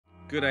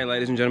Good day,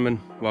 ladies and gentlemen,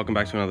 welcome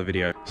back to another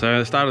video. So at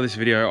the start of this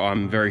video,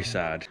 I'm very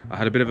sad. I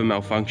had a bit of a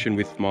malfunction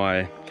with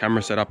my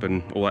camera setup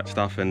and all that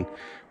stuff, and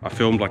I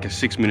filmed like a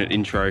 6-minute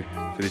intro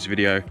for this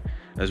video,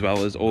 as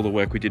well as all the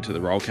work we did to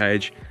the roll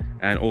cage,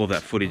 and all of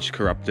that footage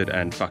corrupted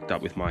and fucked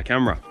up with my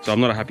camera. So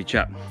I'm not a happy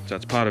chap. So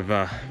it's part of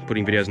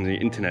putting videos on the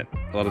internet.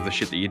 A lot of the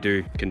shit that you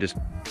do can just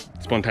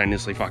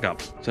spontaneously fuck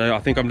up. So I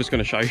think I'm just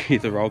gonna show you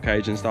the roll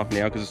cage and stuff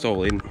now because it's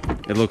all in.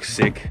 It looks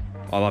sick.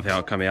 I love how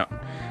it come out.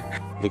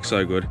 Looks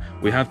so good.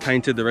 We have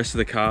painted the rest of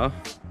the car,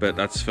 but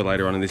that's for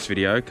later on in this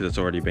video because it's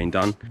already been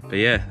done. But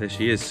yeah, there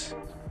she is.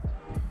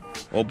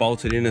 All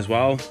bolted in as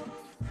well.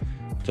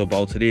 It's all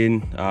bolted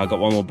in. I got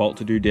one more bolt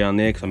to do down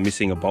there because I'm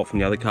missing a bolt from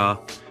the other car.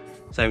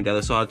 Same with the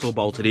other side, it's all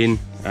bolted in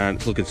and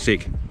it's looking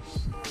sick.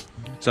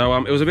 So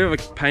it was a bit of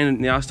a pain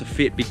in the ass to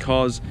fit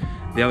because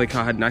the other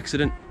car had an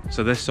accident.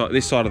 So this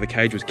side of the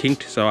cage was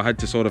kinked, so I had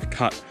to sort of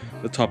cut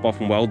the top off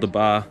and weld the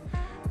bar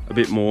a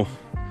bit more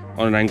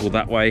on an angle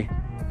that way.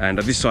 And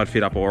this side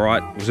fit up all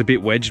right. It was a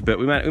bit wedged, but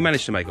we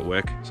managed to make it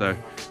work. So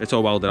it's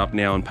all welded up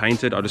now and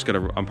painted.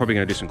 I'm probably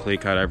gonna do some clear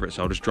coat over it.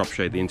 So I'll just drop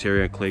shade the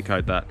interior and clear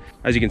coat that.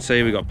 As you can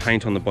see, we got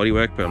paint on the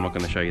bodywork, but I'm not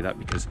gonna show you that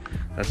because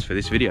that's for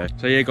this video.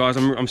 So yeah, guys,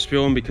 I'm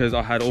spilling because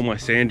I had all my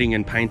sanding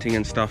and painting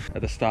and stuff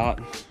at the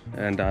start,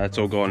 and it's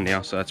all gone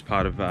now. So that's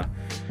part of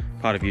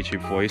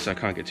YouTube for you. So I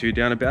can't get too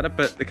down about it,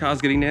 but the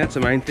car's getting there. It's the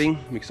main thing.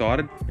 I'm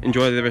excited.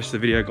 Enjoy the rest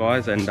of the video,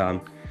 guys, and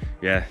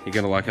yeah, you're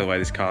gonna like the way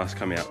this car's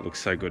come out. It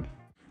looks so good.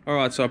 All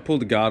right, so I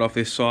pulled the guard off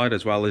this side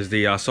as well as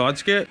the side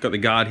skirt. Got the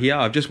guard here.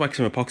 I've just whacked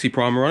some epoxy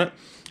primer on it.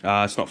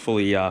 It's not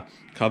fully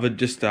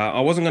covered. I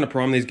wasn't going to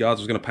prime these guards.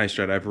 I was going to paint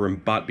straight over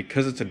them, but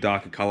because it's a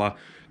darker color,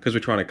 because we're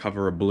trying to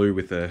cover a blue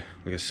with like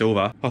a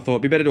silver, I thought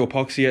it'd be better to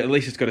epoxy it. At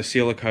least it's got a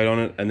sealer coat on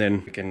it, and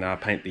then we can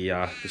paint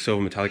the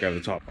silver metallic over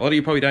the top. A lot of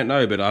you probably don't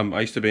know, but I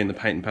used to be in the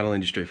paint and panel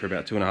industry for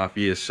about 2.5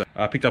 years, so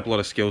I picked up a lot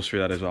of skills through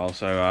that as well.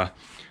 So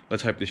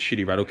let's hope this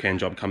shitty rattle can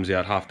job comes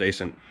out half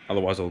decent.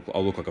 Otherwise, I'll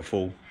look like a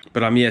fool.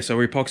 But yeah, so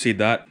we epoxied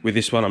that. With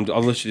this one, I'm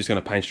literally just going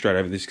to paint straight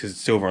over this because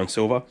it's silver on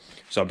silver.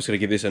 So I'm just going to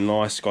give this a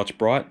nice Scotch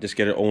Brite, just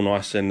get it all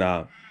nice and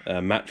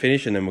matte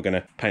finish, and then we're going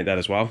to paint that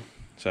as well.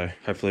 So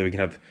hopefully we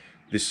can have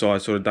this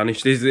side sort of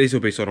done-ish. These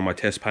will be sort of my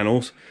test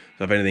panels.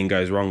 So if anything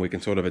goes wrong, we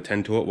can sort of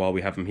attend to it while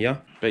we have them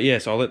here. But yeah,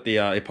 so I'll let the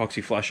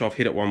epoxy flush off,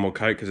 hit it one more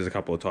coat because there's a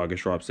couple of tiger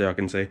stripes there I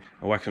can see.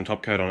 I'll whack some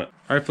top coat on it.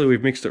 Hopefully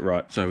we've mixed it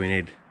right. So we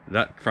need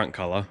that front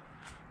colour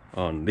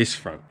on this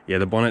front. Yeah,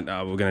 the bonnet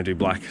we're going to do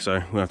black, so we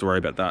don't have to worry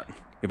about that.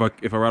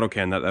 If I rattle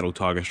can that'll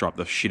tiger stripe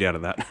the shit out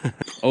of that.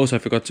 Also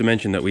forgot to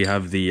mention that we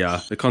have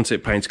the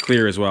concept paints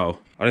clear as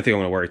well. I don't think I'm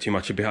going to worry too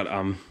much about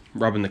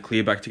rubbing the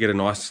clear back to get a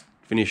nice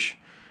finish.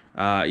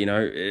 You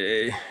know,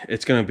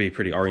 it's going to be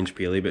pretty orange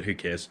peely, but who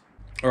cares.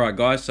 Alright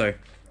guys, so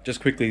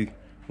just quickly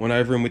went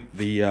over them with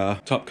the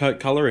top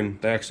coat colour,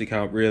 and they actually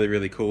came up really,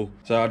 really cool.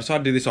 So I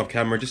decided to do this off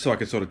camera just so I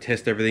could sort of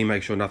test everything,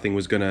 make sure nothing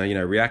was going to, you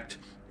know, react.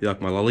 You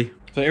like my lolly?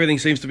 So everything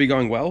seems to be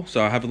going well.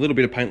 So I have a little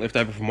bit of paint left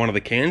over from one of the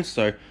cans.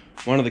 So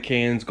one of the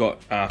cans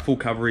got full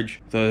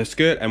coverage, the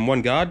skirt and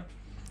one guard.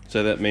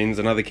 So that means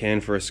another can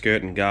for a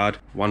skirt and guard,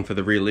 one for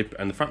the rear lip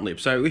and the front lip.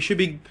 So we should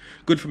be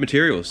good for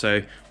materials.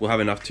 So we'll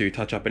have enough to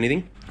touch up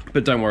anything.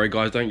 But don't worry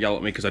guys, don't yell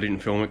at me because I didn't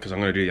film it, because I'm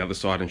going to do the other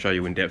side and show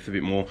you in depth a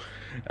bit more.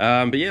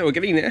 But yeah, we're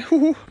getting there.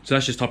 So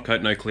that's just top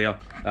coat, no clear.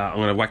 I'm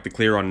going to whack the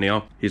clear on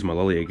now. Here's my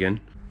lolly again.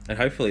 And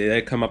hopefully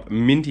they come up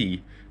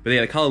minty. But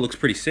yeah, the colour looks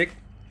pretty sick.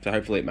 So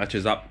hopefully it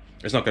matches up.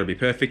 It's not going to be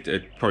perfect.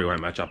 It probably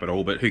won't match up at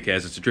all, but who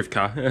cares? It's a drift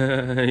car.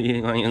 Well,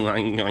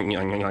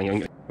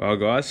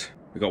 guys,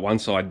 we got one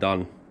side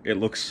done. It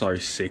looks so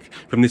sick,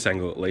 from this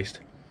angle at least.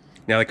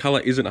 Now, the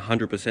colour isn't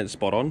 100%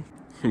 spot on,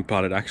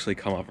 but it actually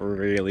come up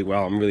really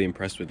well. I'm really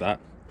impressed with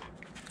that.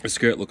 The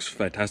skirt looks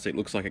fantastic.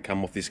 Looks like it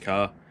come off this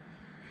car.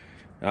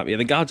 Yeah,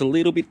 the guard's a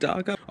little bit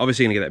darker.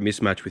 Obviously, you're going to get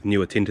that mismatch with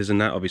newer tinters and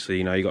that. Obviously,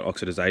 you know, you got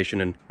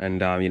oxidization and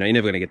you know, you're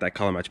never going to get that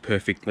colour match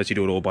perfect unless you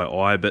do it all by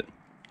eye, but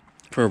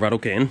for a rattle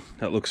can,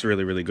 that looks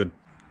really, really good.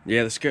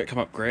 Yeah, the skirt come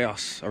up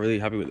grouse. I'm really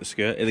happy with the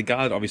skirt. The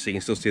guard, obviously, you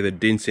can still see the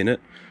dents in it.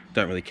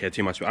 Don't really care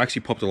too much, but I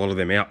actually popped a lot of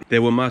them out.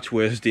 There were much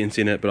worse dents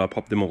in it, but I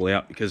popped them all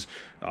out because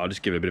I'll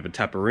just give it a bit of a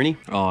tapperoonie.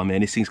 Oh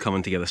man, this thing's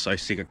coming together so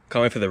sick. I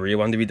can't wait for the rear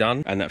one to be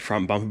done and that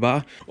front bumper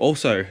bar.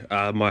 Also,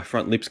 my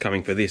front lip's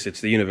coming for this.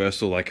 It's the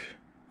universal, like,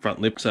 front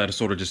lip, so to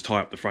sort of just tie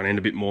up the front end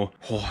a bit more.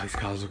 Oh, this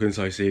car's looking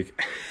so sick.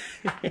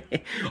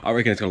 I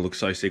reckon it's going to look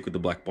so sick with the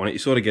black bonnet. You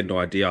sort of get an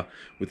idea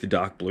with the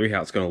dark blue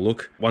how it's going to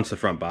look once the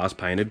front bar's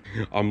painted.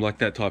 I'm like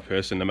that type of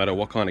person, no matter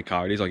what kind of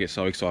car it is, I get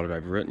so excited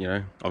over it, you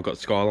know. I've got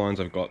Skylines,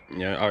 I've got, you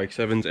know,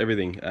 RX-7s,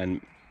 everything, and,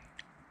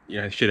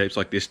 you know, shit heaps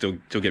like this still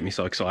get me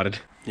so excited.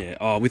 Yeah,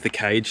 oh, with the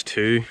cage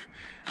too.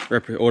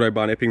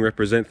 Autobahn Epping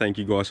represent, thank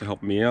you guys for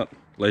helping me out,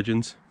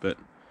 legends. But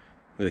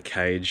with the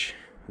cage,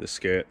 the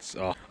skirts,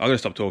 oh, I'm going to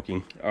stop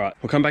talking. All right,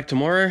 we'll come back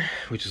tomorrow,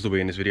 which will still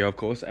be in this video, of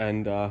course,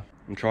 and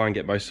try and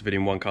get most of it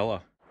in one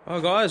colour.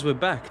 Oh guys, we're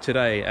back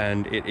today,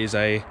 and it is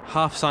a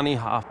half sunny,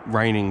 half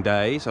raining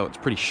day, so it's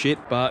pretty shit,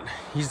 but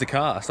here's the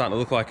car. Starting to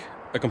look like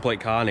a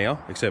complete car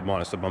now, except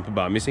minus the bumper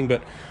bar missing,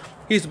 but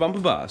here's the bumper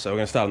bar. So we're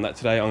going to start on that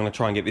today. I'm going to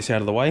try and get this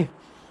out of the way.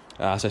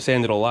 So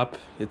sand it all up.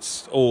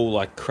 It's all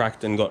like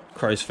cracked and got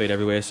crow's feet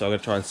everywhere, so I'm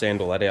gonna try and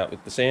sand all that out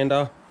with the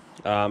sander.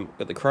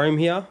 Got the chrome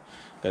here.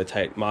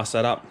 Gonna mask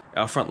that up.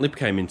 Our front lip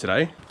came in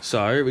today,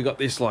 so we got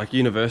this like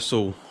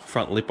universal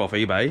front lip off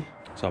eBay.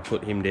 So I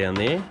put him down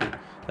there.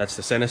 That's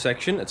the center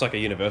section. It's like a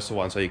universal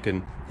one, so you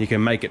can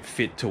make it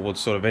fit towards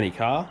sort of any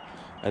car.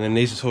 And then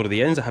these are sort of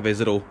the ends. I have these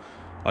little,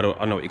 I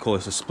don't know what you call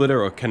this, a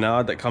splitter or a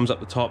canard that comes up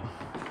the top,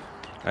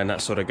 and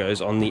that sort of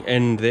goes on the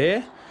end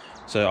there.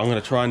 So I'm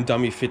going to try and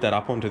dummy fit that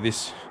up onto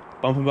this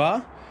bumper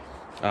bar.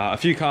 A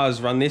few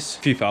cars run this, a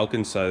few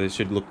Falcons, so this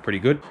should look pretty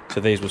good. So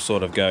these will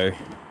sort of go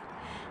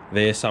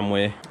there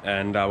somewhere,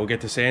 and we'll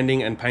get to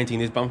sanding and painting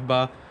this bumper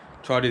bar.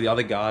 Try to do the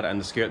other guard and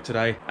the skirt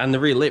today, and the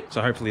rear lip.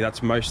 So hopefully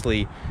that's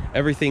mostly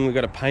everything. We've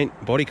got to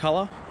paint body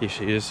color. Here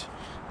she is.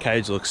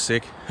 Cage looks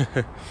sick.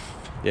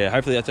 Yeah,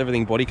 hopefully that's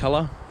everything body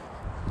color.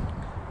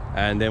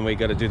 And then we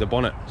got to do the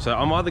bonnet. So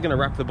I'm either going to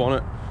wrap the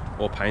bonnet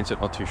or paint it,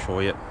 not too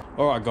sure yet.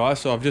 Alright guys,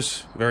 so I've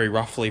just very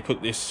roughly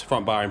put this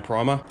front bar in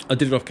primer. I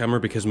did it off camera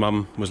because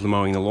Mum was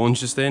mowing the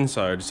lawns just then,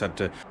 so I just had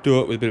to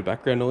do it with a bit of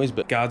background noise.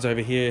 But guards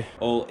over here,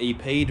 all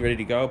EP'd, ready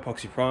to go,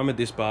 epoxy primer.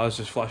 This bar's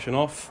just flashing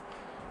off.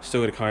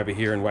 Still got to come over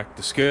here and whack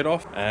the skirt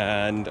off,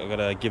 and I've got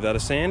to give that a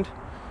sand,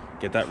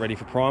 get that ready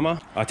for primer.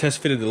 I test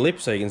fitted the lip,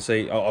 so you can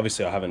see,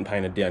 obviously I haven't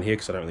painted down here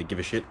because I don't really give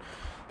a shit.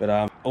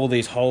 But all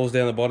these holes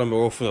down the bottom are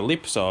all for the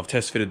lip, so I've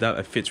test fitted that.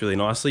 It fits really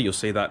nicely. You'll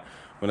see that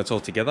when it's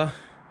all together.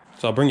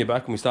 So I'll bring you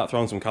back when we start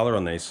throwing some colour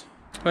on these.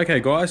 Okay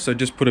guys, so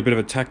just put a bit of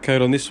a tack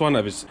coat on this one.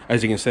 As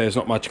you can see, there's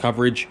not much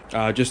coverage,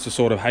 just to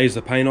sort of haze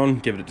the paint on,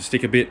 give it to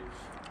stick a bit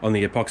on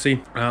the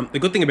epoxy. The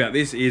good thing about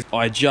this is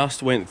I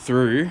just went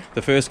through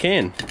the first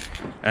can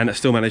and it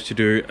still managed to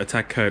do a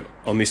tack coat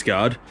on this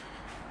guard.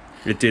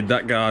 It did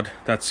that guard,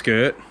 that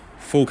skirt,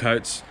 full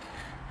coats,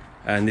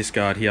 and this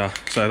guard here.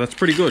 So that's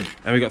pretty good.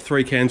 And we've got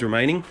 3 cans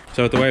remaining.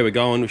 So with the way we're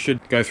going, we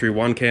should go through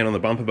 1 can on the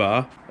bumper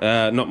bar.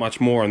 Not much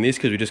more on this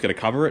because we just got to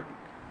cover it.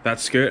 That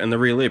skirt and the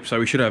rear lip. So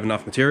we should have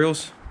enough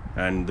materials.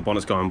 And the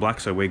bonnet's going black,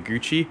 so we're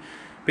Gucci.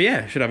 But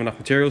yeah, should have enough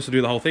materials to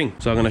do the whole thing.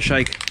 So I'm going to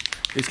shake.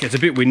 This gets a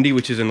bit windy,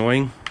 which is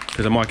annoying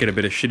because I might get a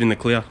bit of shit in the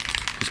clear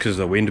just because of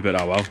the wind, but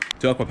oh well.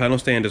 Do like my panel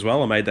stand as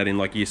well. I made that in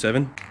like year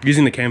 7.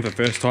 Using the cam for the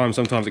first time,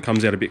 sometimes it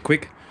comes out a bit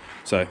quick.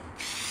 So,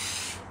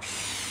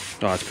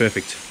 oh, it's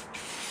perfect.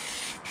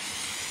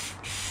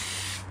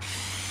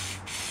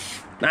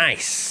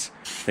 Nice.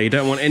 Now you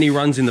don't want any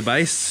runs in the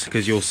base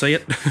because you'll see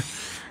it.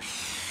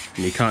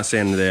 And you can't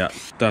sand it out.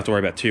 Don't have to worry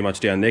about too much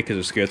down there because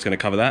the skirt's going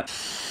to cover that.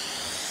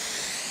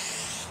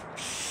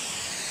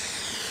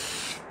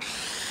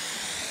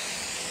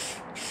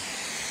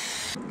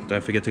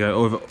 Don't forget to go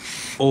over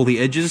all the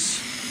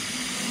edges.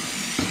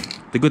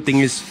 The good thing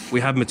is we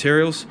have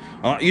materials.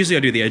 Usually I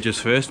do the edges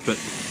first, but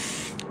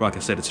like I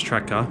said, it's a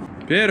track car.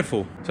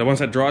 Beautiful. So once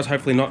that dries,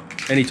 hopefully not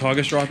any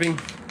tiger striping,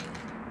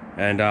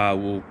 and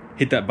we'll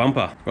hit that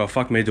bumper. Well,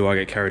 fuck me, do I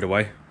get carried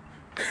away.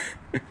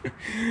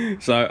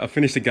 So I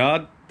finished the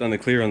guard, done the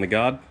clear on the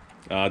guard,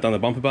 done the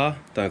bumper bar,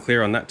 done a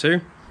clear on that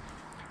too.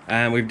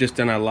 And we've just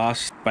done our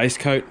last base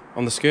coat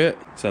on the skirt.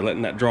 So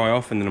letting that dry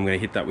off, and then I'm going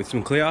to hit that with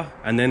some clear,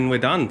 and then we're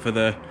done for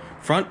the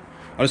front.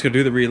 I just got to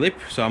do the rear lip,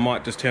 so I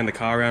might just turn the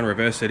car around,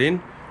 reverse it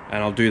in,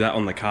 and I'll do that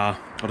on the car.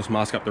 I'll just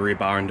mask up the rear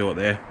bar and do it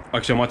there.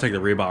 Actually, I might take the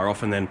rear bar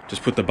off and then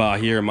just put the bar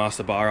here and mask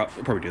the bar up.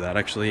 I'll probably do that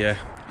actually, yeah.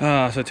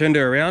 So I turned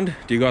her around.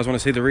 Do you guys want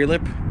to see the rear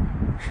lip?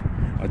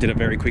 I did it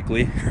very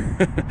quickly.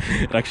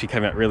 It actually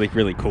came out really,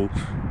 really cool.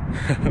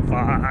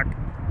 Fuck,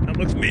 that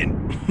looks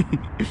mint.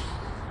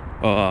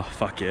 Oh,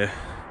 fuck yeah.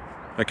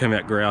 That came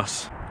out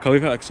grouse. Can't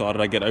believe how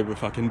excited I get over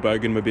fucking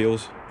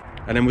Bougainmobiles.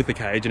 And then with the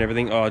cage and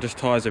everything, oh, it just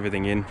ties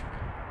everything in.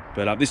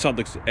 But this side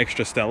looks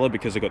extra stellar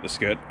because I got the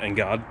skirt and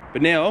guard.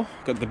 But now,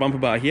 got the bumper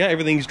bar here,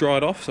 everything's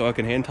dried off so I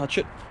can hand touch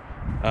it.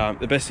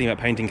 The best thing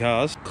about painting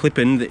cars,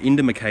 clipping the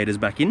indicators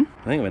back in.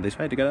 I think I went this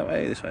way, to go that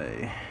way, this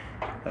way,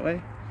 that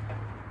way.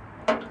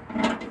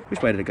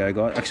 Which way did it go,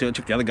 guys? Actually, I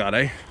took the other guard,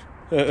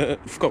 eh?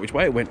 Forgot which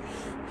way it went.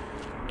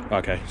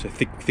 Okay, so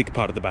thick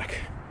part of the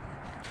back.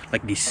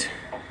 Like this.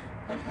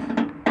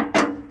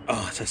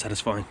 Oh, it's so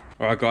satisfying.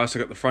 All right, guys, so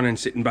I got the front end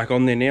sitting back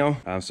on there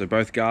now. So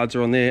both guards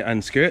are on there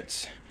and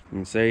skirts. You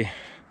can see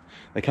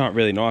they come out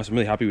really nice. I'm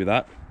really happy with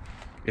that.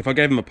 If I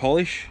gave them a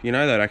polish, you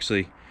know, they'd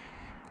actually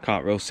come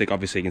out real sick.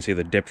 Obviously, you can see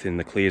the depth in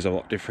the clear is a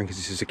lot different because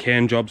this is a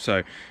can job, so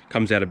it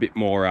comes out a bit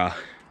more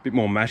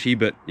matty.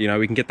 But you know,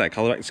 we can get that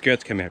color back. The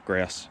skirts come out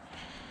grouse.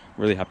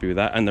 Really happy with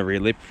that, and the rear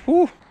lip.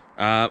 Whew.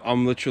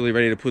 I'm literally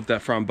ready to put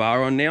that front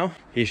bar on now.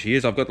 Here she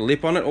is. I've got the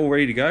lip on it all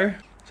ready to go,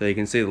 so you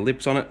can see the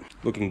lips on it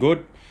looking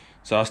good.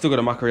 So I still got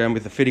to muck around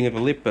with the fitting of the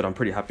lip, but I'm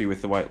pretty happy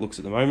with the way it looks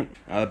at the moment.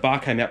 The bar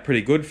came out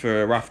pretty good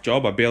for a rough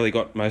job. I barely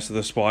got most of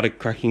the spider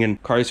cracking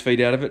and crow's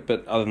feet out of it,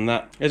 but other than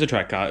that, it's a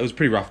track car. It was a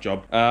pretty rough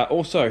job.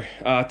 Also,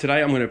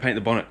 today I'm going to paint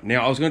the bonnet.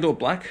 Now, I was going to do it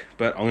black,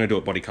 but I'm going to do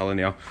it body color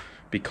now.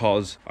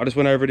 because I just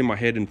went over it in my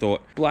head and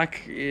thought,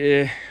 black,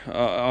 yeah,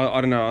 I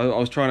don't know. I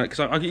was trying to,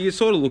 because you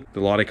sort of look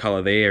the lighter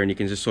color there and you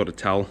can just sort of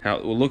tell how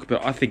it will look,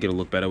 but I think it'll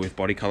look better with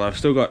body color. I've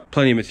still got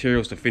plenty of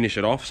materials to finish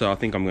it off, so I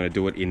think I'm going to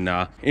do it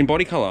in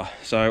body color.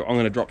 So I'm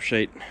going to drop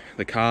sheet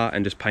the car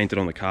and just paint it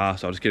on the car.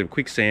 So I'll just get a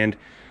quick sand.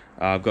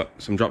 I've got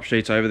some drop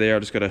sheets over there. I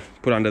just got to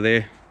put under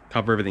there,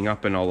 cover everything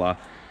up, and I'll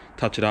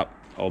touch it up.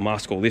 I'll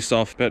mask all this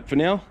off, but for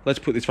now, let's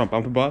put this front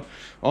bumper bar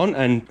on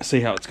and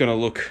see how it's going to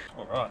look.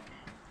 All right,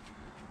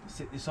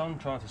 set this on,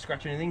 try not to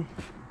scratch anything.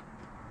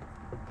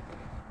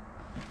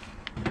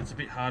 It's a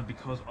bit hard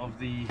because of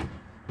the,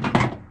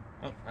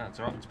 oh, that's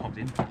all right, it's popped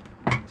in.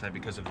 So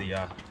because of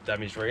the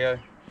damaged Rio.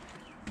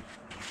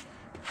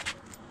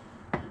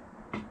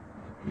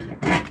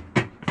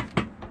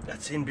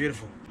 That's in,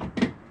 beautiful.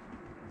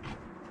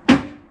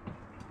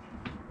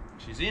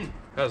 She's in.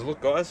 How does it look,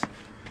 guys?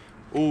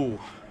 Ooh.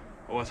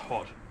 Oh, it's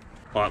hot.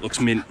 Oh, it looks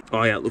mint.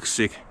 Oh yeah, it looks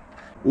sick.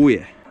 Oh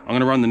yeah. I'm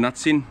gonna run the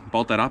nuts in,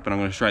 bolt that up, and I'm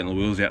gonna straighten the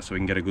wheels out so we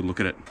can get a good look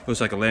at it. Looks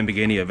like a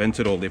Lamborghini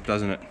Aventador lip,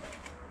 doesn't it?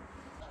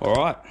 All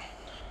right,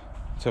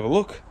 let's have a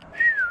look.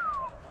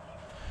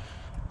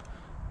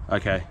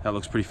 Okay, that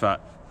looks pretty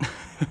fat.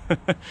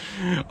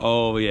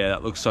 Oh yeah,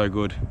 that looks so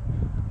good.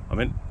 I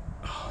mean,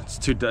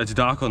 it's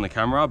dark on the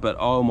camera, but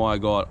oh my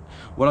god.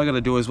 What I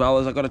gotta do as well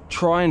is I gotta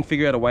try and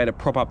figure out a way to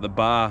prop up the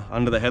bar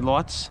under the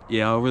headlights.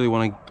 Yeah, I really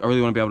wanna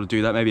be able to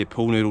do that, maybe a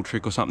pool noodle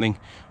trick or something.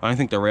 I don't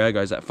think the Rio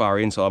goes that far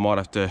in, so I might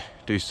have to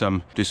do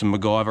some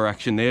MacGyver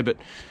action there, but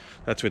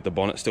that's with the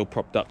bonnet still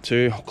propped up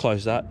too. I'll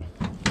close that,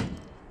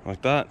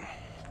 like that.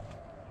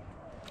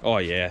 Oh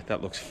yeah,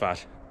 that looks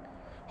fat.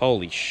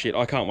 Holy shit,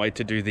 I can't wait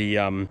to do the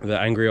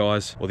angry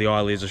eyes, or the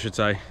eyelids I should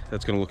say.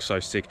 That's gonna look so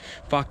sick.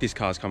 Fuck, this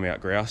car's coming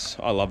out grouse.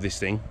 I love this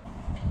thing.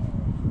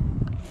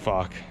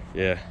 Fuck,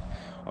 yeah.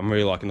 I'm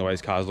really liking the way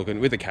this car's looking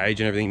with the cage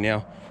and everything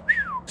now.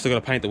 Still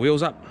gotta paint the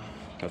wheels up,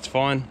 that's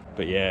fine.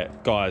 But yeah,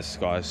 guys.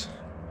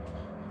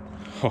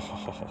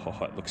 Oh,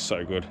 it looks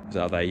so good.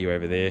 Are they you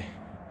over there?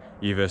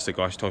 You versus the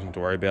guy she's talking to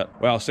worry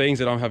about. Well, seeing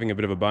that I'm having a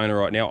bit of a boner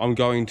right now, I'm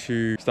going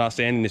to start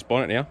sanding this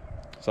bonnet now.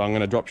 So I'm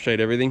gonna drop sheet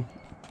everything.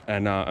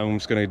 And I'm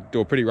just going to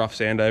do a pretty rough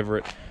sand over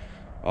it.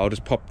 I'll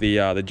just pop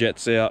the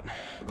jets out,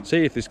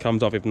 see if this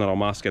comes off. If not, I'll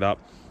mask it up,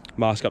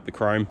 mask up the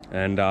chrome,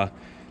 and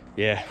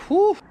yeah,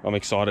 whew, I'm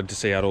excited to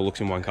see how it all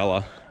looks in one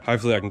color.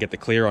 Hopefully I can get the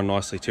clear on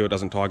nicely too, it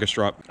doesn't tiger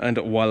stripe. And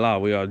voila,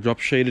 we are drop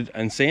sheeted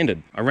and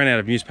sanded. I ran out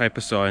of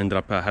newspaper, so I ended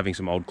up having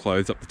some old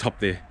clothes up the top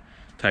there,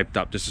 taped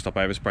up just to stop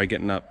overspray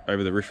getting up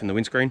over the roof and the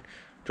windscreen.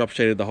 Drop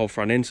sheeted the whole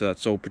front end, so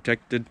that's all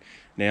protected.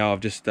 Now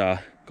I've just gone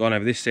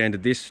over this,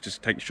 sanded this,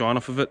 just take the shine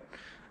off of it.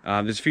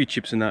 There's a few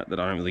chips in that I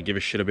don't really give a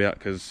shit about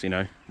because, you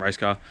know, race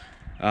car.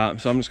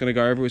 So I'm just going to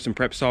go over with some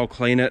prep style,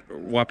 clean it,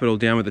 wipe it all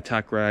down with a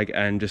tack rag,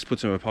 and just put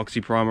some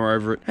epoxy primer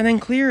over it, and then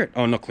clear it.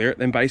 Oh, not clear it,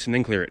 then base and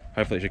then clear it.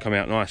 Hopefully it should come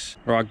out nice.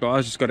 All right,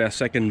 guys, just got our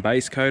second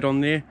base coat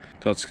on there,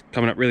 so it's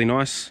coming up really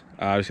nice.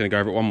 Just going to go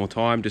over it one more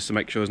time just to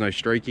make sure there's no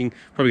streaking.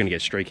 Probably going to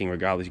get streaking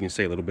regardless. You can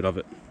see a little bit of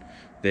it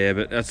there,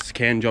 but that's a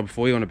can job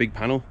for you on a big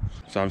panel.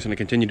 So I'm just going to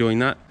continue doing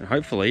that, and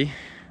hopefully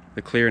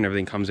the clear and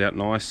everything comes out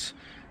nice.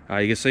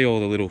 You can see all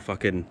the little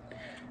fucking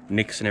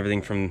nicks and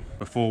everything from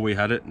before we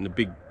had it, and the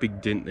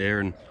big dent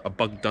there and a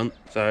bug dent,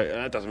 so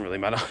it doesn't really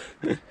matter.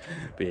 But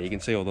yeah, you can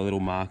see all the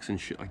little marks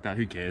and shit like that.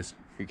 Who cares?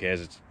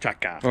 It's a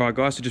track car. All right,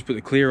 guys, so just put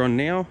the clear on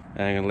now,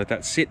 and I'm gonna let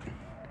that sit,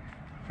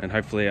 and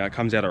hopefully it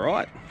comes out all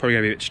right. Probably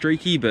gonna be a bit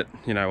streaky, but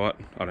you know what,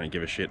 I don't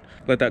give a shit.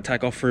 Let that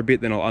tack off for a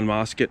bit, then I'll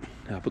unmask it,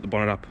 put the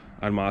bonnet up,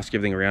 unmask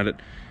everything around it,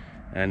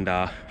 and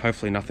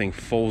hopefully nothing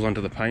falls onto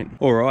the paint.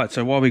 All right,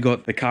 so while we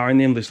got the car in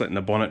there, I'm just letting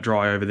the bonnet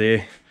dry over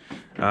there.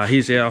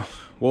 Here's our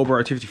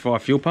walbro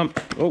 255 fuel pump.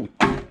 Oh,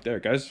 there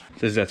it goes.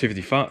 This is our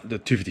 255.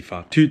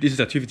 This is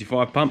our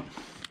 255 pump,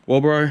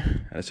 Walbro,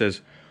 and it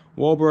says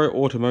Walbro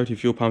Automotive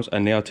Fuel Pumps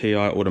and now TI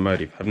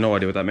Automotive. I have no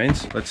idea what that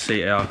means. Let's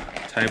see our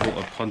table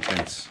of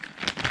contents.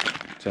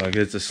 So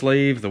there's the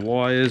sleeve, the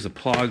wires, the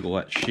plug, all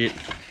that shit.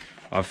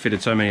 I've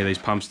fitted so many of these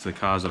pumps to the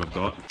cars that I've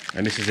got,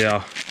 and this is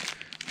our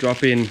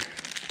drop-in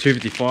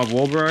 255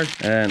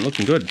 Walbro, and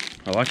looking good.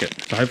 I like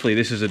it. So hopefully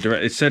this is a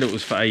direct. It said it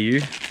was for AU,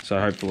 so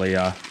hopefully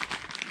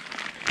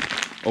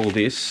all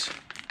this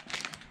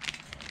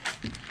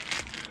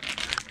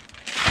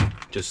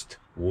just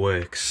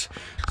works.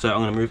 So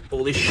I'm going to move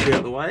all this shit out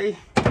of the way.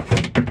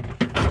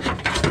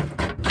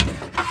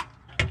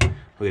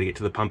 We're going to get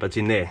to the pump that's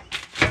in there.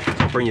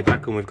 I'll bring you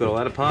back when we've got all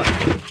that apart.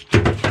 I'll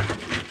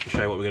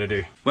show you what we're going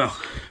to do. Well,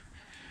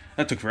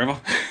 that took forever.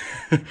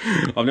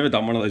 I've never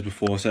done one of those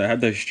before, so I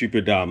had those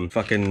stupid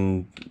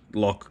fucking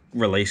lock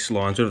release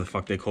lines, whatever the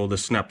fuck they're called, the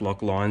snap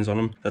lock lines on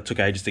them. That took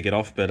ages to get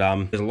off, but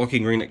there's a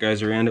locking ring that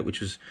goes around it,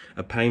 which was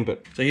a pain.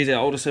 But so here's our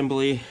old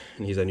assembly,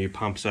 and here's our new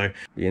pump. So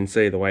you can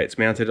see the way it's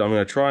mounted. I'm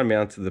going to try and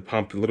mount the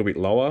pump a little bit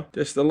lower.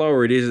 Just the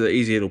lower it is, the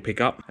easier it'll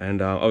pick up.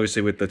 And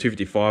obviously with the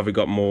 255, we've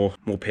got more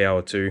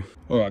power too.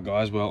 All right,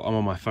 guys. Well, I'm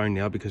on my phone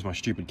now because my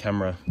stupid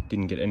camera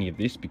didn't get any of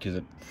this because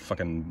it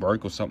fucking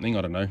broke or something.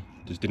 I don't know.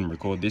 Just didn't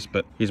record this.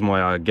 But here's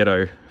my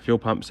ghetto fuel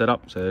pump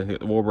setup. So the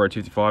Walbro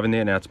 255 in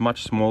there. Now it's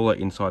much smaller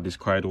inside this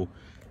cradle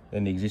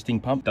than the existing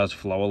pump. It does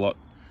flow a lot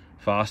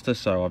faster,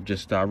 so I've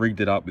just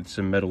rigged it up with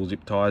some metal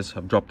zip ties.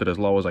 I've dropped it as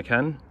low as I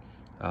can,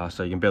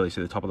 so you can barely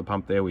see the top of the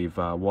pump there. We've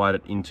wired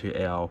it into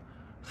our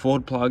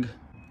Ford plug,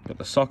 got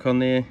the sock on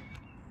there,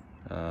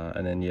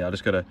 and then yeah, I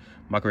just got to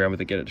muck around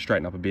with it, get it to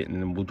straighten up a bit,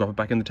 and then we'll drop it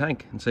back in the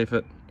tank and see if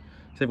it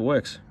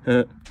works.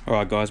 All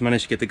right guys,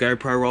 managed to get the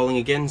GoPro rolling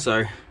again,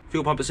 so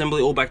fuel pump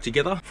assembly all back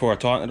together. Before I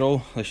tighten it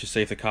all, let's just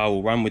see if the car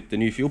will run with the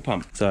new fuel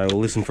pump. So we'll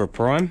listen for a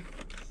prime.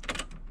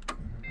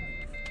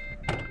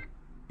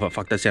 Oh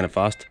fuck, that sounded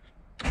fast.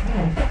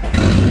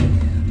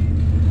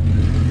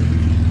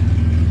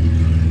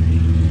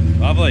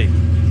 Lovely.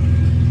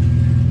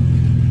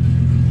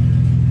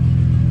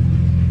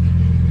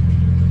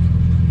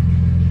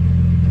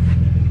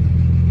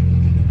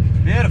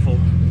 Beautiful.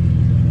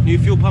 New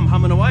fuel pump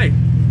humming away.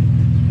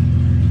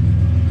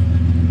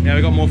 Now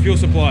we've got more fuel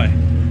supply. So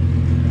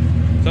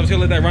I'm just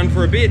gonna let that run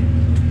for a bit.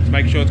 Just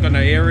make sure it's got no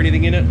air or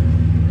anything in it.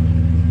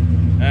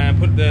 And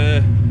put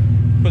the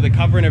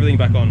cover and everything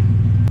back on.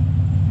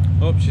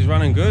 Oh, she's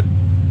running good.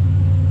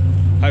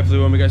 Hopefully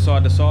when we go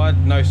side to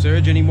side, no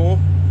surge anymore.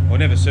 Well,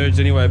 never surged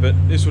anyway, but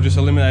this will just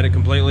eliminate it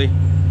completely.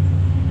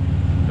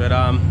 But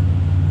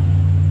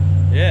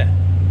yeah.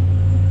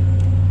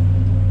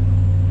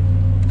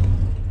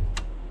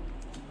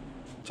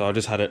 So I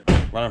just had it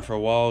running for a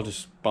while,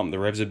 just bumped the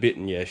revs a bit,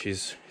 and yeah,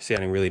 she's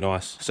sounding really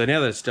nice. So now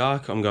that it's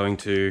dark, I'm going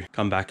to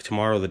come back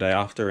tomorrow or the day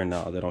after, and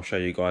then I'll show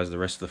you guys the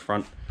rest of the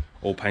front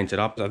all painted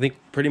up. I think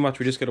pretty much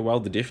we just got to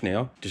weld the diff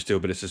now, just do a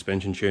bit of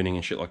suspension tuning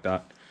and shit like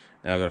that.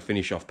 Now I've got to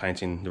finish off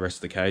painting the rest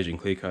of the cage and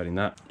clear coating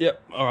that.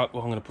 Yep, all right,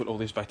 well I'm going to put all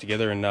this back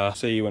together and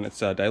see you when it's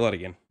daylight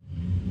again.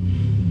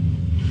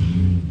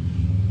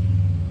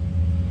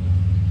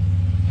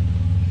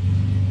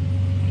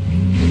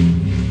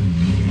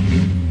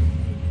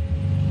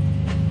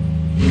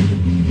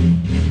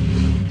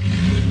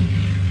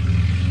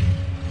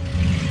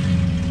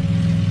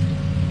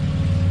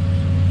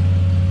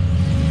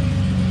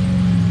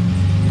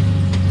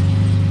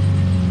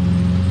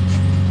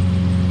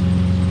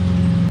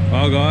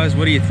 Well guys,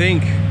 what do you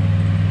think?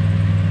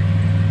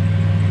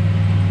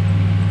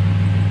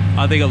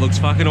 I think it looks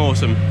fucking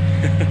awesome.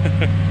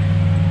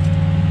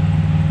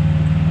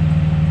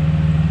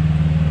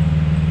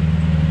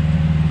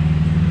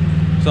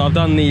 So I've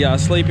done the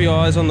sleepy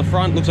eyes on the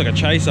front, looks like a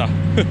chaser.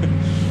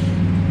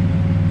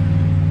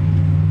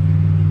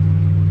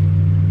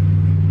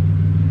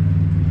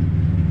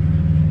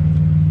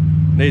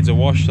 Needs a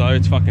wash though,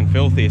 it's fucking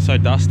filthy, it's so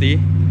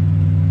dusty.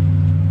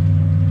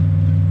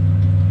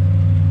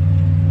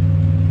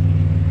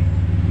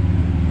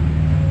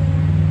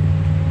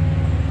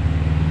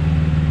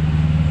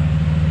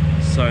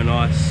 So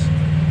nice.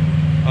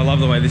 I love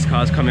the way this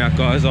car's come out,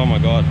 guys. Oh my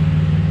god.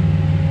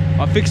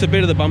 I fixed a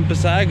bit of the bumper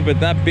sag, but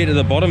that bit at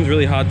the bottom is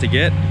really hard to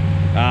get.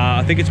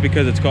 I think it's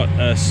because it's got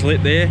a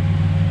slit there,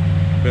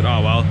 but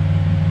oh well.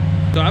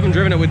 So I haven't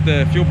driven it with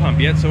the fuel pump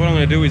yet, so what I'm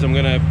going to do is I'm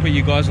going to put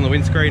you guys on the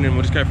windscreen and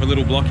we'll just go for a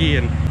little blocky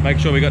and make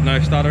sure we got no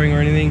stuttering or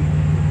anything.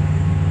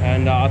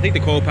 And I think the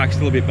coil pack's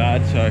still a bit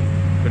bad, so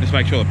but just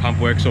make sure the pump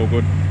works all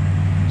good.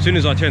 As soon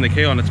as I turn the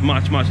key on, it's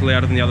much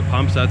louder than the other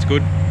pumps, so that's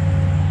good.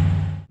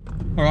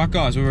 Alright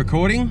guys, we're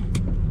recording.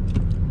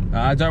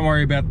 Don't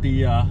worry about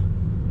the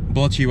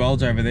blotchy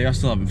welds over there, I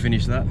still haven't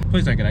finished that.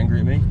 Please don't get angry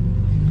at me.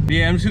 But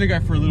yeah, I'm just gonna go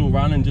for a little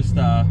run and just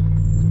all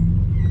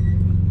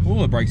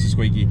the brakes are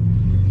squeaky,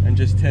 and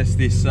just test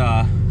this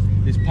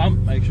this pump,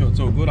 make sure it's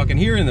all good. I can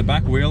hear it in the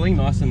back wheeling,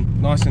 nice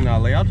and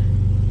loud.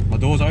 My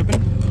door's open.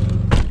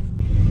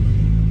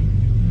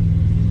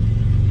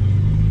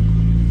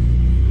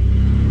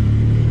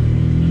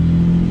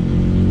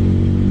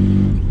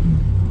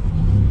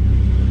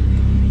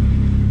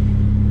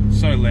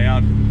 So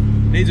loud.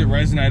 Needs a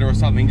resonator or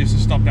something just to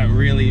stop that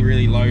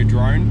really low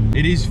drone.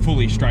 It is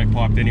fully straight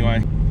piped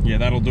anyway. Yeah,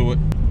 that'll do it.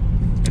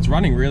 It's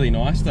running really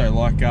nice though.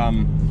 Like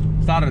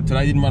started it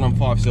today, didn't run on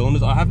 5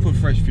 cylinders. I have put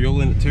fresh fuel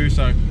in it too,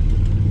 so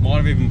might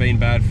have even been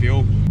bad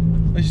fuel.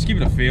 Let's just give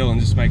it a feel and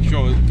just make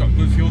sure it's got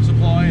good fuel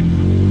supply. And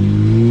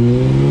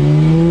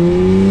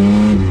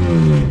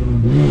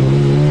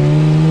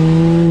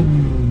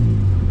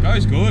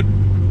goes good.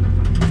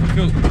 It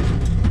feels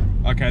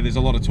okay. There's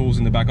a lot of tools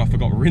in the back. I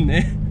forgot we're in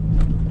there.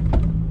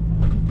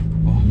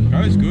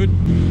 Goes good.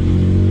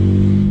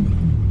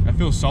 It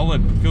feels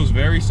solid. It feels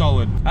very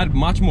solid. I had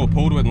much more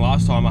pull to it than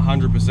last time,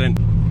 100%.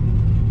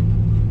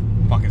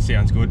 Fucking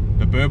sounds good.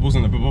 The burbles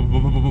and the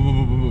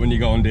when you're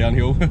going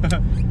downhill.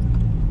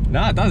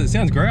 Nah, it does. It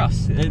sounds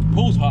grouse. It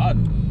pulls hard.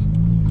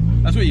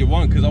 That's what you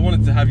want, because I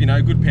want it to have, you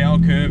know, good power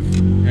curve,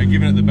 you know,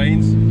 giving it the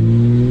beans.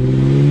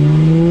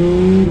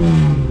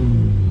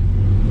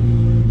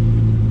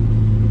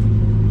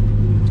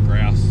 It's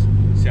grouse.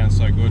 It sounds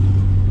so good.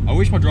 I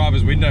wish my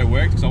driver's window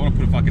worked because I want to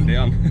put it fucking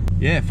down.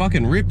 Yeah,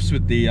 fucking rips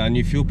with the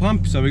new fuel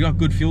pump. So we got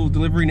good fuel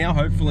delivery now.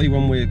 Hopefully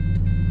when we're...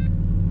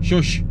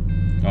 Shush.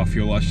 Oh,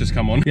 fuel light's just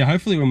come on. Yeah,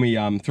 hopefully when we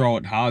throw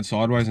it hard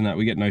sideways and that,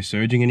 we get no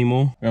surging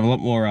anymore. We have a lot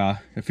more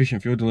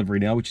efficient fuel delivery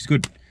now, which is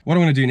good. What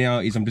I'm going to do now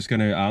is I'm going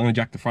to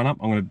jack the front up.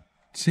 I'm going to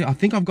see, I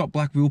think I've got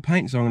black wheel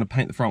paint, so I'm going to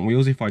paint the front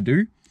wheels if I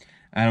do.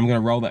 and I'm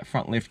going to roll that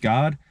front left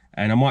guard,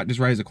 and I might just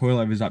raise the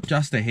coilovers up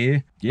just a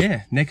hair.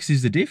 Yeah, next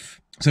is the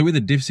diff. So with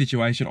the diff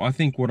situation, I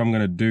think what I'm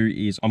going to do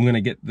is I'm going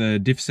to get the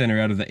diff center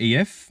out of the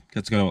EF.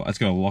 That's going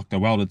to lock the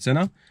welded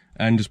center,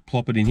 and just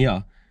plop it in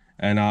here.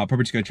 And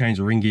probably just going to change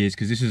the ring gears,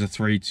 because this is a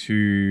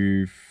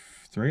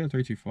 323 or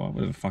 325,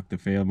 whatever the fuck the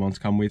Fairlanes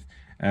come with.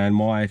 And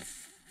my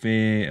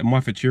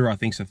Futura I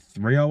think is a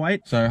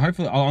 308. So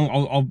hopefully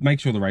I'll make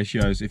sure the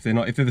ratios, if they're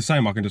the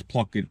same, I can just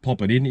plop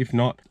it in. If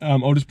not,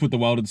 I'll just put the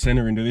welded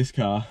center into this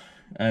car,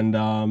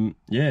 and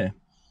yeah.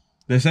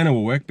 The center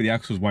will work, but the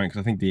axles won't,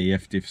 because I think the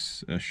EF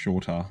diffs are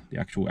shorter. The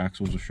actual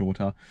axles are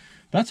shorter.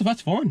 That's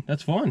fine.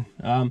 That's fine.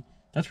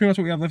 That's pretty much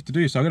what we have left to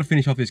do. So I've got to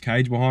finish off this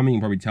cage behind me. You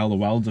can probably tell the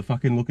welds are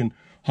fucking looking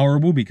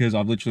horrible, because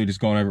I've literally just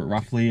gone over it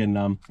roughly.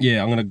 And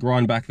yeah, I'm going to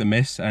grind back the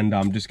mess and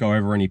just go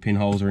over any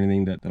pinholes or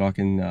anything that I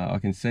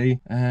can see.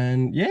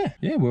 And yeah,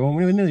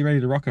 we're nearly ready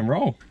to rock and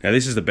roll. Now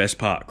this is the best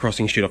part,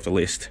 crossing shit off the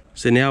list.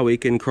 So now we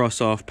can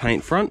cross off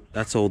paint front.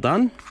 That's all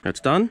done. That's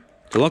done.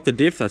 To lock the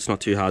diff, that's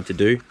not too hard to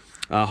do.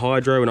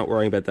 Hydro, we're not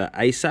worrying about that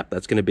ASAP.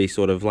 That's going to be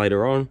sort of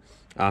later on.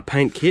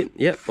 Paint kit,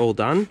 yep, all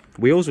done.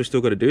 Wheels we've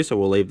still got to do, so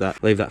we'll leave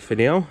that for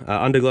now.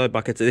 Underglow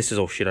buckets, this is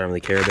all shit I don't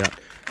really care about.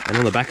 And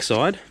on the back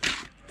side,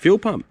 fuel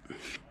pump.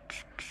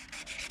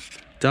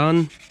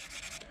 Done.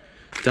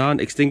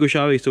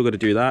 Extinguisher, we still got to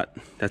do that.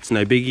 That's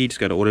no biggie. Just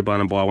go to Autobahn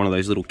and buy one of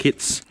those little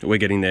kits. We're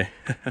getting there.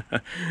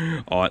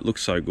 Oh, it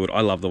looks so good. I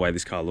love the way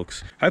this car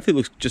looks. Hopefully it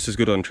looks just as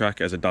good on track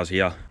as it does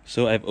here.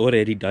 So I've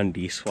already done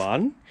this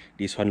one.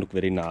 This one look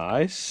very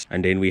nice.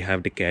 And then we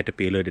have the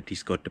Caterpillar that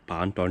has got the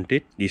pant on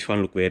it. This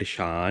one look very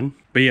shine.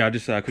 But yeah, I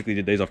just quickly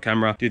did these off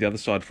camera. Do the other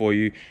side for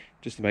you,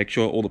 just to make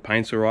sure all the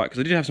paints are right. Because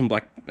I did have some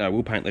black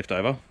wheel paint left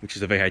over, which is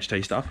the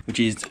VHT stuff, which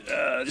is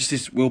just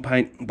this wheel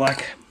paint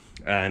black.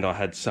 And I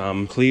had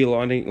some clear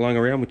lying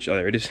around, which, oh,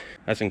 there it is.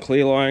 I had some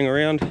clear lying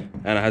around,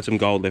 and I had some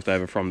gold left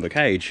over from the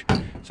cage.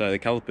 So the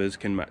calipers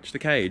can match the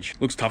cage.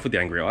 Looks tough with the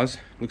angry eyes.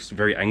 Looks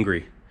very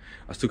angry.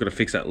 I still got to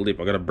fix that lip.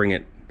 I got to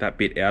bring that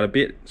bit out a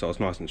bit so it's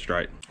nice and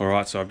straight. All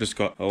right, so I've just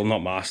got, well,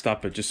 not masked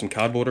up, but just some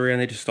cardboard around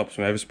there, just stop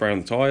some overspray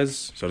on the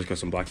tires. So I just got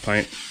some black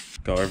paint,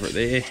 go over it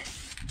there.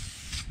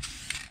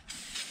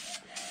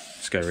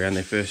 Just go around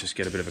there first, just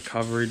get a bit of a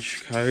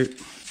coverage coat.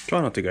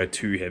 Try not to go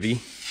too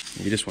heavy.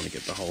 You just want to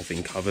get the whole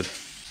thing covered.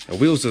 Now,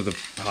 wheels are the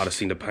hardest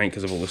thing to paint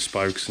because of all the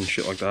spokes and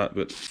shit like that,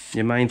 but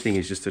your main thing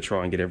is just to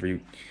try and get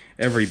every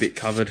bit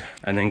covered,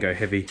 and then go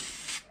heavy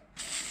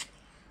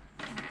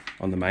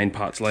on the main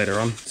parts later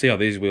on. See how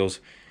these wheels,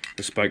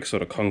 the spokes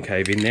sort of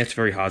concave in there. It's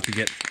very hard to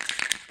get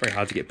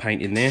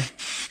paint in there.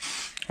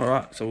 All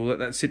right, so we'll let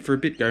that sit for a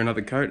bit, go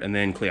another coat, and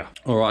then clear.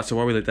 All right, so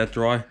while we let that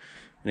dry, I'm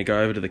gonna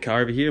go over to the car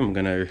over here. I'm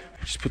gonna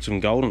just put some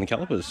gold on the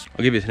calipers.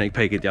 I'll give you a sneak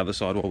peek at the other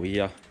side while we're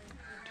here,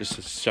 just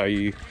to show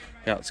you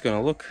how it's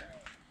gonna look.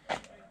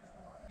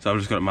 So I've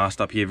just got it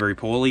masked up here very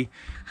poorly.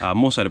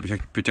 More so to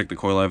protect the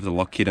coil over the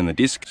lock kit and the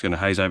disc. It's gonna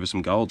haze over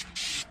some gold.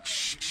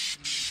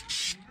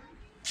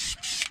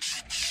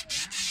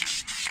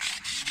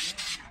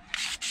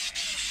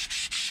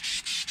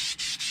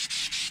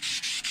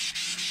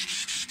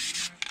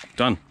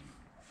 Done.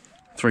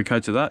 3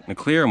 coats of that and a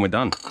clear, and we're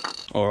done.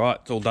 All right,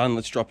 it's all done.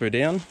 Let's drop her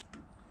down.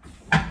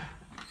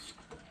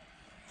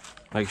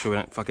 Make sure we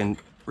don't fucking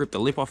rip the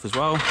lip off as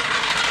well.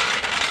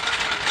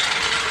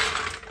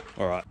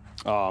 All right.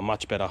 Oh,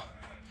 much better.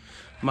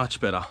 Much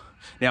better.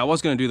 Now, I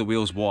was going to do the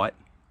wheels white,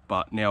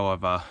 but now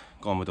I've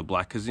gone with the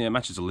black, because it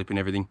matches the lip and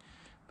everything.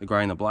 The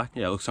grey and the black.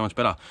 Yeah, it looks so much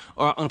better.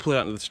 All right, I'm going to pull it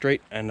out into the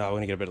street, and we're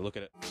going to get a better look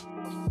at it.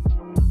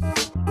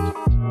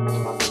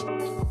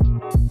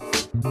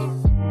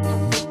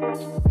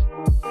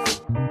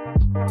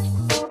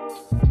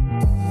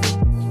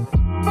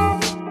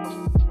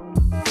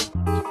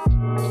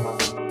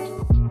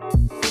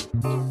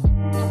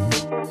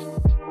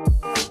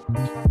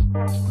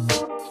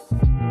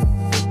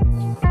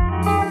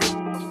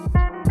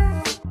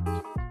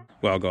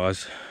 Well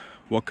guys,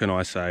 what can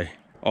I say?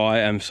 I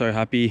am so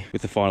happy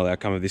with the final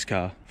outcome of this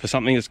car. For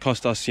something that's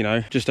cost us, you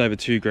know, just over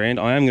 2 grand,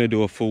 I am going to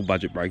do a full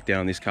budget breakdown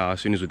on this car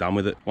as soon as we're done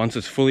with it. Once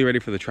it's fully ready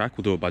for the track,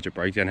 we'll do a budget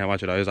breakdown, how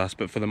much it owes us.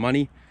 But for the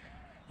money,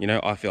 you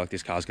know, I feel like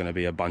this car's going to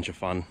be a bunch of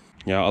fun.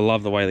 You know, I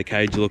love the way the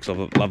cage looks, I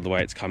love the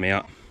way it's come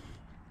out.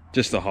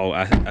 Just the whole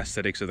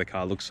aesthetics of the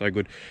car looks so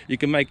good. You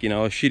can make, you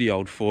know, a shitty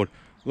old Ford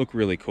look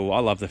really cool. I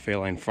love the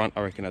Fairlane front.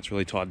 I reckon that's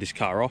really tied this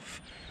car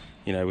off,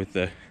 you know, with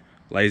the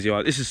lazy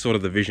eye. This is sort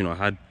of the vision I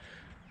had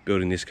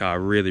building this car.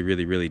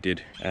 Really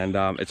did, and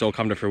it's all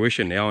come to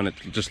fruition now, and it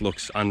just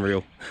looks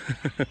unreal.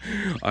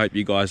 I hope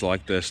you guys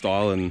like the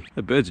style, and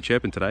the birds are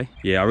chirping today.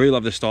 Yeah, I really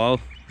love the style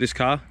of this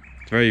car.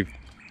 It's very, you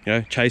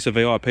know, Chaser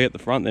VIP at the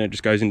front, then it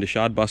just goes into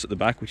Shard Bus at the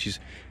back, which is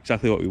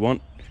exactly what we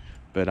want.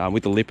 But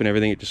with the lip and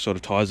everything, it just sort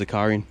of ties the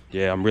car in.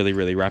 Yeah, I'm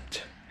really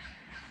wrapped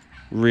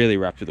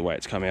with the way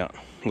it's come out.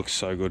 Looks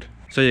so good.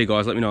 So yeah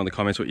guys, let me know in the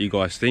comments what you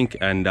guys think,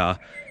 and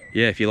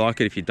yeah, if you like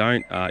it, if you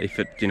don't, if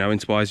it, you know,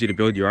 inspires you to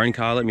build your own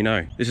car, let me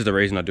know. This is the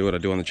reason I do what I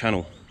do on the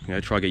channel. You know,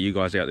 try to get you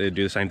guys out there to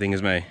do the same thing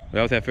as me.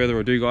 Well, without further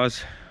ado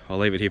guys, I'll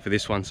leave it here for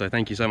this one. So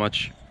thank you so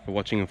much for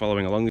watching and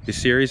following along with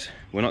this series.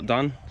 We're not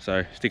done,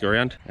 so stick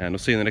around and we'll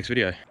see you in the next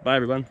video. Bye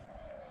everyone.